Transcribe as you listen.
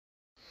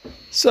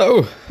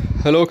So,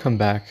 hello, welcome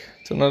back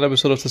to another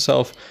episode of the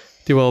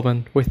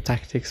Self-Development with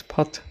Tactics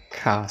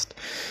podcast.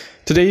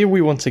 Today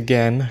we once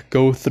again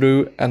go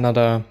through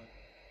another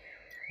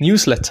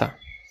newsletter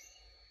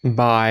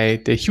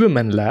by the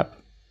Human Lab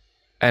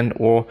and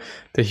or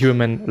the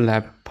Human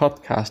Lab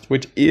podcast,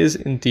 which is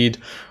indeed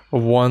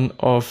one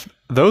of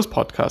those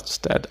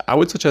podcasts that I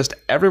would suggest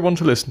everyone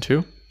to listen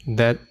to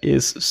that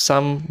is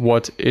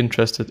somewhat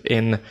interested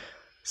in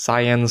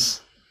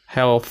science,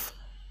 health,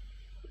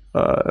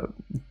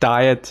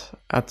 diet,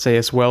 I'd say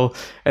as well,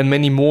 and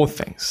many more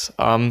things.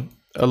 A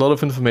lot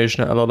of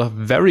information, a lot of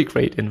very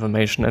great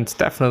information, and it's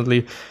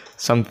definitely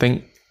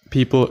something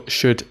people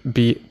should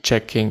be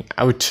checking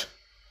out.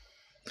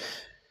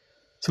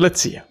 So let's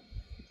see.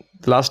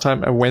 The last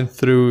time I went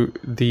through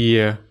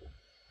the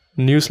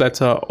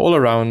newsletter all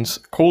around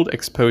cold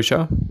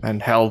exposure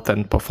and health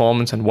and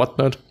performance and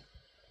whatnot.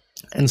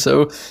 And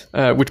so,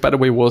 which by the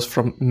way was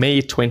from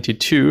May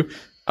 22,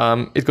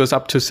 it goes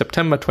up to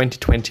September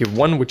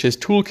 2021, which is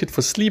Toolkit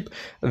for Sleep.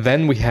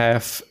 Then we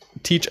have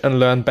Teach and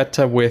Learn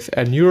Better with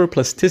a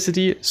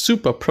Neuroplasticity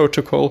Super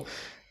Protocol.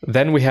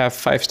 Then we have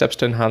 5 steps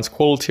to enhance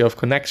quality of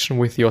connection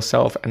with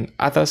yourself and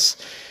others.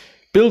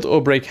 Build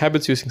or break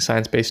habits using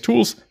science-based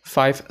tools.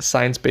 5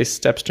 science-based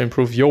steps to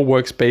improve your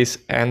workspace.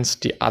 And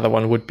the other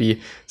one would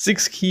be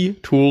 6 key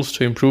tools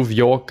to improve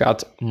your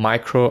gut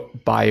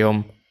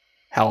microbiome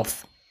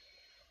health.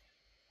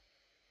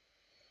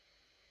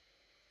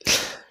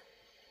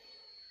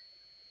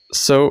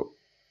 So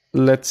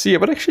let's see. I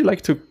would actually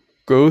like to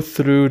go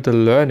through the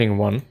learning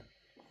one.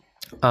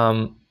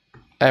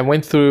 I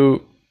went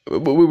through,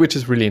 which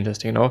is really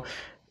interesting,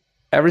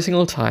 every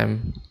single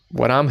time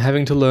when I'm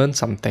having to learn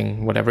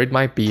something, whatever it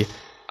might be,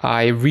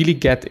 I really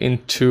get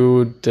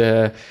into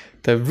the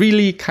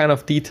really kind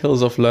of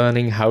details of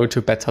learning, how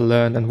to better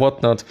learn and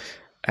whatnot.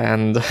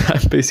 And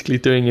I'm basically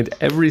doing it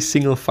every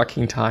single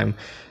fucking time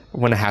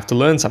when I have to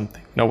learn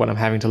something. When I'm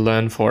having to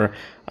learn for,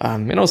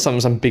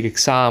 some big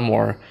exam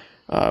or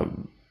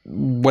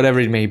whatever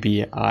it may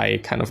be, I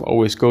kind of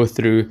always go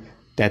through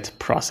that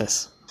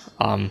process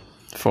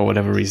for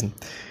whatever reason.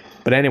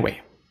 But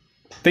anyway,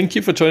 thank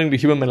you for joining the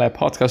Human Lab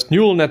podcast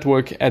neural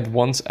network at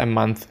once a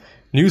month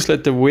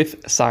newsletter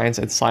with science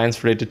and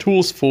science-related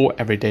tools for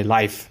everyday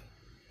life.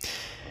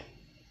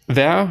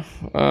 There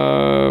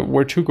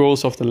were 2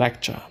 goals of the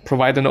lecture.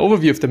 Provide an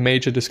overview of the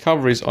major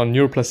discoveries on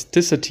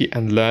neuroplasticity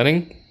and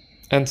learning.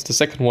 And the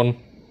second one,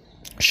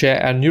 share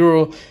a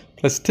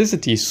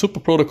neuroplasticity super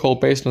protocol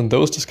based on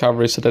those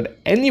discoveries so that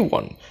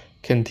anyone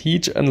can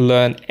teach and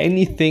learn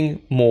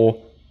anything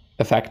more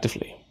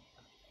effectively.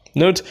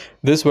 Note,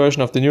 this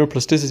version of the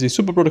neuroplasticity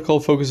super protocol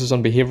focuses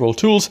on behavioral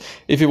tools.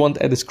 If you want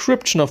a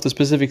description of the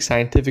specific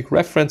scientific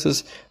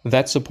references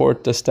that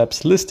support the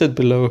steps listed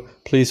below,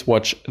 please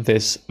watch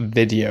this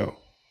video.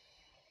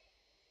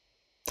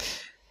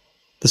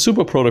 The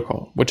super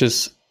protocol, which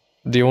is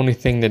the only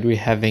thing that we're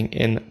having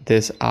in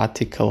this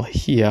article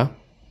here,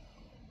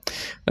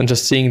 and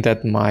just seeing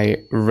that my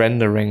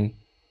rendering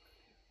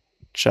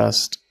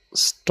just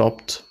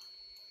stopped.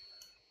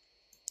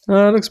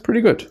 Looks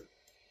pretty good.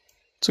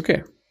 It's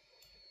okay.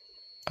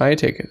 I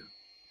take it.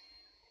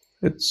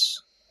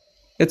 It's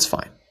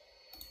fine.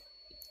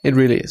 It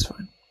really is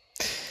fine.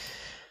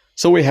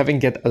 So we're having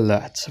get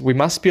alert. We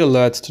must be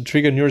alert to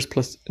trigger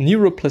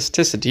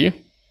neuroplasticity.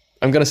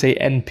 I'm going to say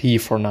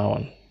NP for now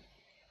on.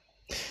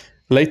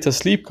 Later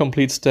sleep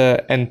completes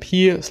the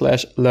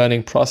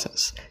NP/learning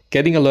process.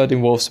 Getting alert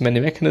involves many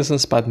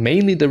mechanisms, but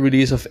mainly the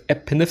release of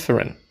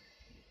epinephrine.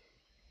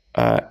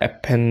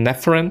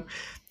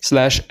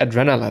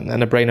 Epinephrine/adrenaline in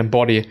the brain and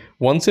body.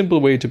 One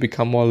simple way to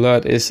become more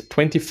alert is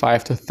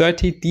 25 to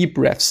 30 deep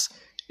breaths.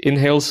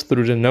 Inhales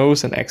through the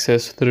nose and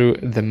exhales through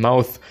the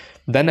mouth.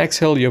 Then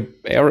exhale your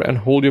air and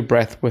hold your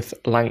breath with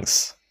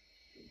lungs.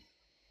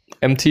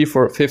 Empty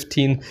for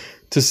 15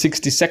 to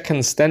 60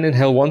 seconds. Then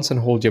inhale once and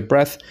hold your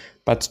breath,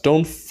 but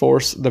don't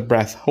force the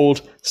breath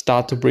hold.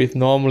 Start to breathe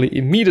normally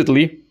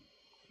immediately.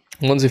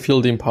 Once you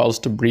feel the impulse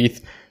to breathe,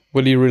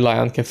 will you rely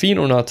on caffeine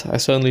or not? I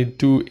certainly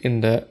do in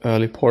the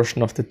early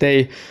portion of the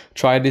day.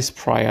 Try this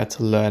prior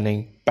to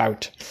learning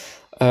bout.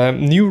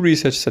 New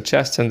research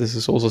suggests, and this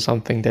is also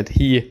something that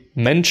he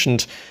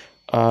mentioned,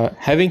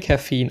 having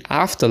caffeine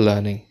after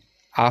learning,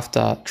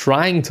 after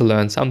trying to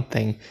learn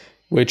something,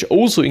 which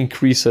also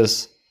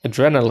increases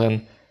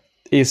adrenaline,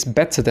 is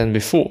better than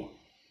before.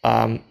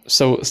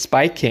 So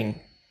spiking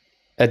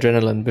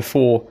adrenaline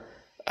before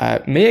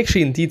may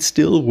actually indeed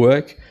still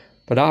work,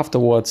 but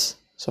afterwards,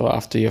 so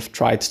after you've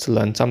tried to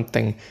learn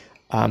something,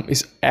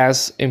 is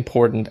as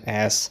important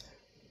as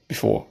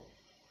before,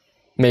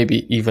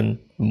 maybe even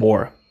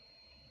more.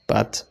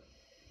 But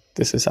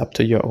this is up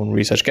to your own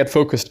research. Get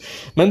focused.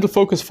 Mental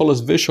focus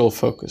follows visual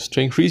focus. To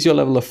increase your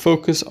level of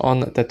focus on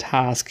the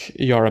task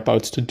you're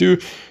about to do,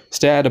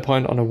 stare at a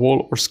point on a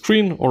wall or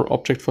screen or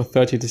object for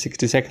 30 to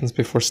 60 seconds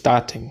before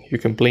starting. You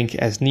can blink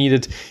as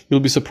needed. You'll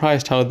be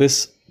surprised how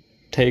this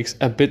takes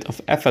a bit of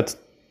effort.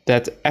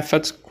 That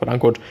effort, quote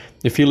unquote,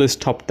 you feel is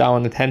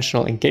top-down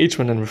attentional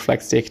engagement and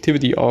reflects the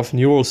activity of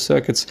neural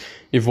circuits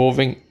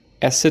evolving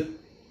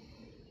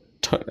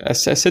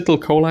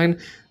acetylcholine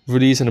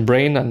release in the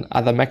brain and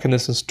other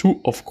mechanisms too,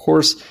 of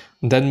course,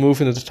 and then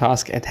move into the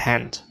task at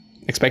hand.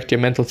 Expect your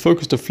mental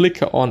focus to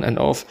flicker on and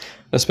off,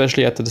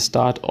 especially at the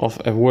start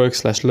of a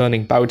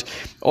work/learning bout.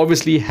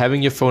 Obviously,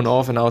 having your phone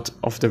off and out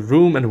of the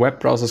room and web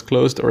browsers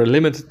closed or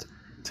limited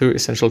to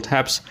essential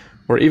tabs,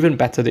 or even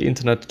better, the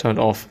internet turned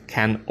off,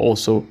 can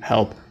also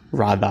help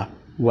rather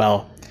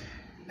well,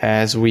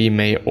 as we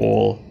may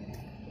all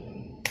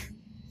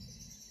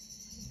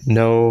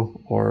know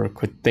or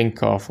could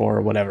think of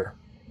or whatever.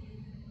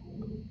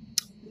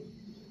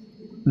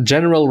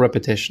 General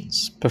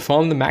repetitions.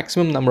 Perform the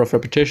maximum number of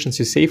repetitions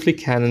you safely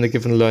can in a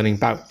given learning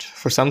bout.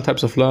 For some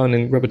types of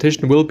learning,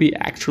 repetition will be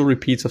actual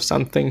repeats of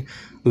something,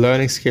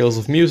 learning scales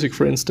of music,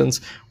 for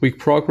instance. We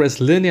progress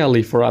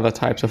linearly for other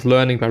types of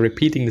learning by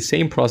repeating the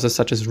same process,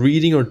 such as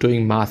reading or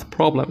doing math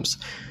problems.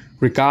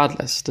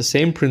 Regardless, the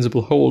same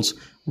principle holds.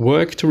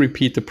 Work to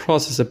repeat the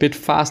process a bit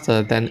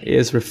faster than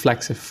is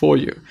reflexive for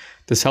you.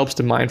 This helps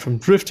the mind from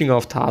drifting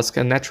off task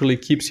and naturally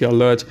keeps you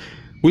alert.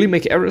 Will you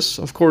make errors?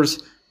 Of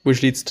course.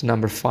 Which leads to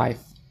number 5.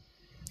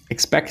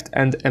 Expect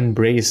and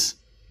embrace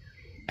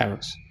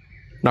errors.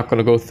 Not going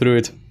to go through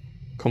it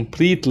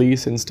completely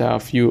since there are a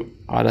few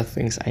other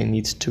things I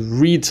need to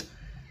read.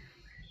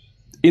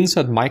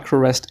 Insert micro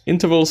rest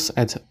intervals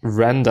at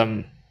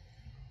random.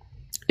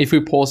 If we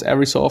pause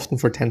every so often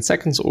for 10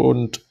 seconds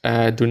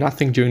and do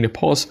nothing during the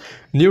pause,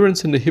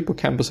 neurons in the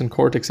hippocampus and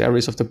cortex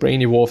areas of the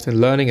brain involved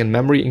in learning and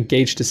memory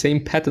engage the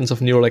same patterns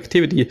of neural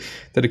activity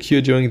that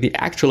occur during the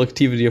actual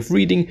activity of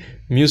reading,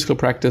 musical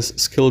practice,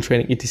 skill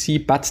training, etc.,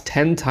 but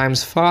 10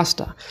 times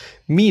faster.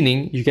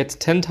 Meaning you get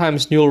 10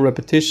 times neural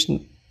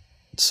repetitions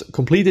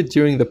completed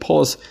during the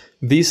pause.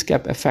 These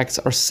gap effects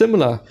are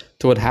similar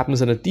to what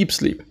happens in a deep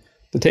sleep.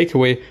 The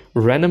takeaway,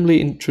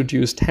 randomly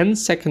introduce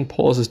 10-second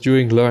pauses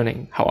during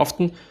learning. How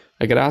often?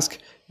 I get asked.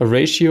 A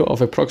ratio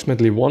of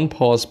approximately 1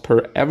 pause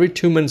per every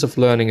 2 minutes of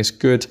learning is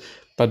good,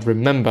 but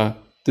remember,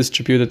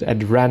 distributed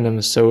at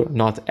random, so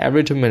not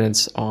every 2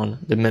 minutes on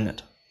the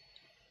minute.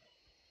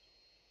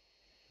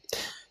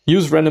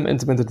 Use random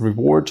intermittent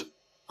reward.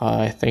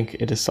 I think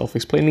it is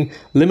self-explaining.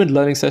 Limit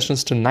learning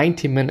sessions to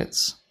 90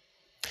 minutes.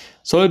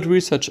 Solid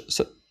research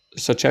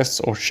suggests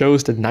or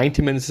shows that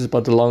 90 minutes is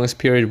about the longest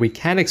period we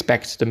can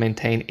expect to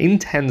maintain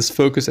intense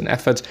focus and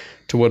effort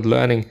toward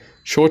learning.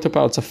 Shorter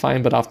bouts are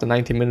fine, but after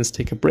 90 minutes,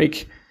 take a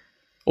break.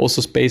 Also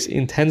space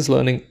intense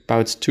learning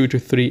bouts 2 to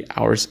 3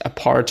 hours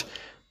apart.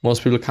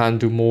 Most people can't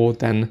do more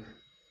than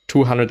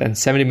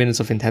 270 minutes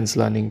of intense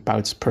learning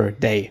bouts per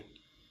day.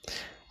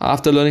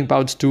 After learning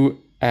bouts, do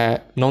a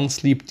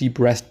non-sleep deep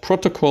rest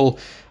protocol,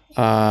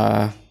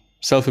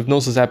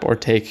 self-hypnosis app, or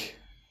take,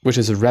 which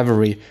is a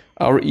Reveri,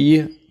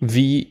 REVERI.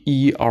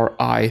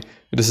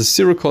 It is a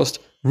zero-cost,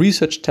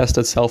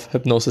 research-tested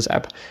self-hypnosis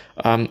app.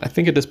 I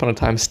think at this point in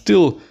time,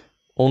 still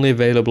only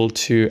available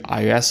to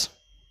iOS.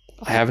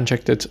 I haven't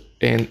checked it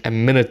in a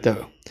minute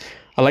though.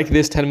 I like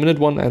this 10-minute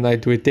one and I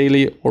do it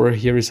daily, or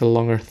here is a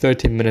longer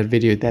 13-minute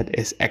video that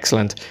is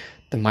excellent.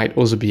 There might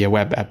also be a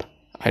web app.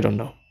 I don't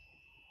know.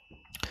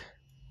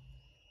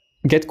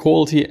 Get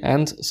quality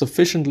and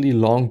sufficiently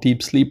long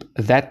deep sleep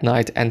that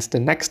night and the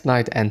next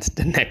night and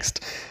the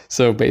next.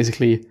 So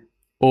basically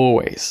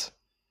always.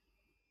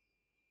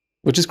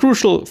 Which is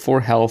crucial for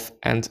health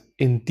and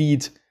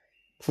indeed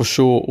for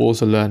sure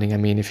also learning. I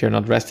mean, if you're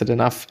not rested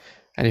enough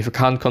and if you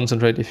can't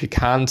concentrate, if you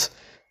can't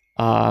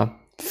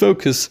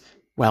focus,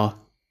 well,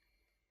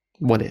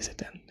 what is it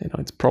then?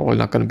 It's probably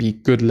not going to be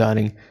good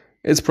learning.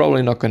 It's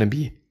probably not going to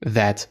be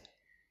that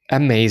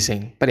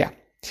amazing. But yeah.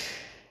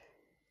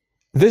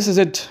 This is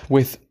it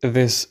with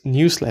this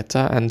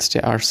newsletter, and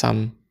there are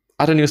some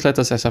other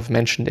newsletters, as I've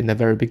mentioned in the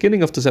very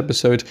beginning of this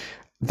episode,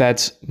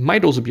 that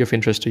might also be of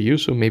interest to you,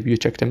 so maybe you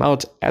check them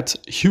out at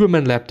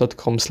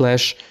hubermanlab.com/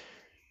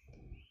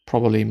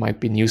 probably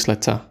might be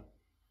newsletter,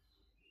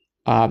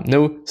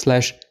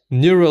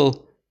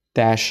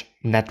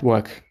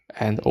 /neural-network,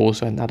 and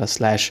also another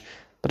 /,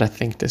 but I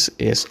think this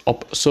is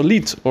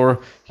obsolete,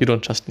 or you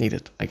don't just need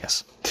it, I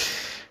guess.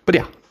 But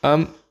yeah,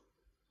 I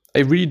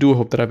really do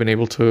hope that I've been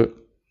able to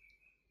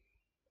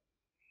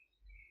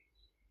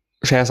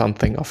share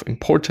something of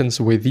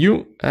importance with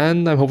you,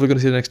 and I'm hopefully going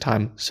to see you next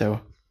time.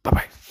 So,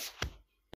 bye-bye.